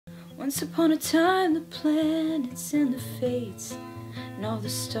Once upon a time, the planets and the fates and all the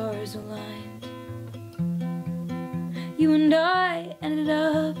stars aligned. You and I ended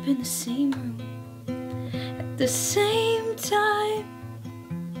up in the same room at the same time,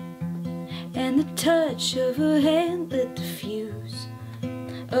 and the touch of a hand lit the fuse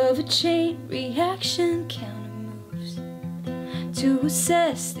of a chain reaction counter moves to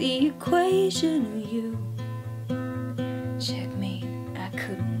assess the equation of you. Checkmate, I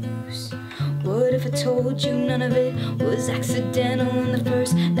couldn't lose. What if I told you none of it was accidental in the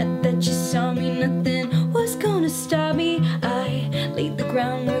first night that you saw me? Nothing was gonna stop me. I laid the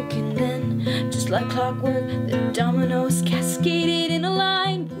groundwork, and then, just like clockwork, the dominoes cascaded in a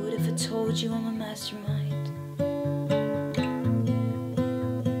line. What if I told you I'm a mastermind?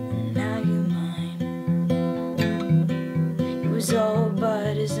 And now you're mine. It was all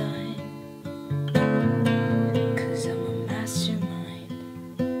by design.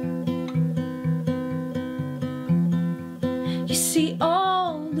 You see,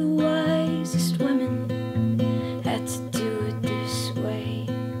 all the wisest women had to do it this way,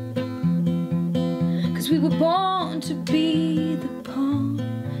 'cause we were born to be the pawn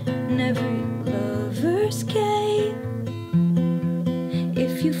in every lover's game.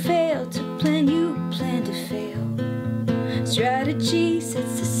 If you fail to plan, you plan to fail. Strategy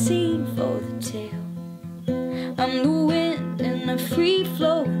sets the scene for the tale. I'm the wind in a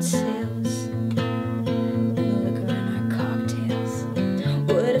free-flowing sails,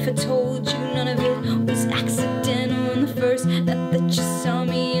 if I told you none of it was accidental in the first night that you saw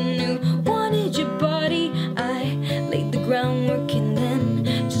me and knew wanted your body? I laid the groundwork, and then,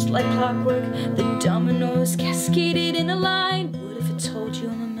 just like clockwork, the dominoes cascaded in a line. What if I told you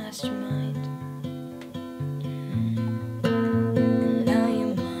I'm a mastermind? And now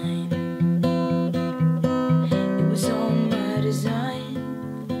you're mine. It was all my design,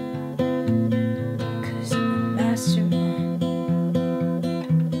 'cause I'm a mastermind.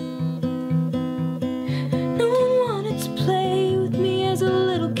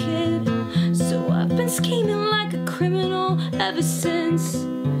 Scheming like a criminal ever since,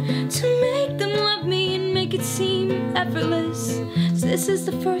 to make them love me and make it seem effortless. So this is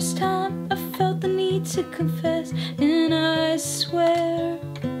the first time I felt the need to confess, and I swear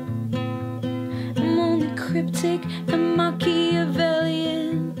I'm only cryptic and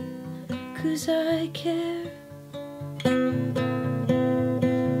Machiavellian, 'cause I care.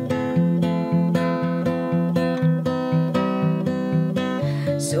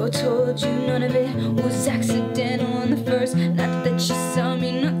 So I told you none of it was accidental on the first night that you saw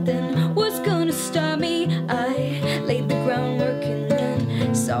me. Nothing was gonna stop me. I laid the groundwork, and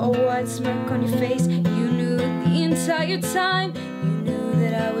then saw a wide smirk on your face. You knew the entire time, you knew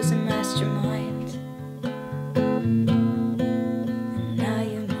that I was a mastermind. And now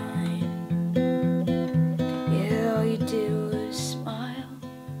you're mine. Yeah, all you did was smile,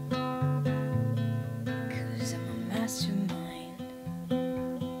 'cause I'm a mastermind.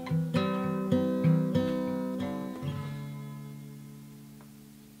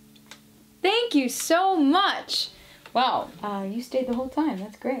 Thank you so much. Wow, you stayed the whole time.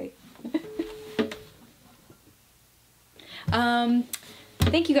 That's great.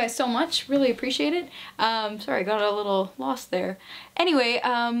 Thank you guys so much. Really appreciate it. Sorry, I got a little lost there. Anyway,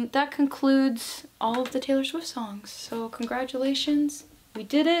 that concludes all of the Taylor Swift songs. So congratulations. We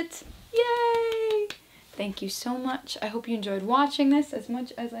did it. Yay! Thank you so much. I hope you enjoyed watching this as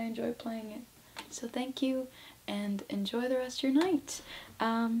much as I enjoyed playing it. So thank you, and enjoy the rest of your night.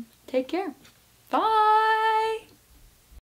 Take care. Bye!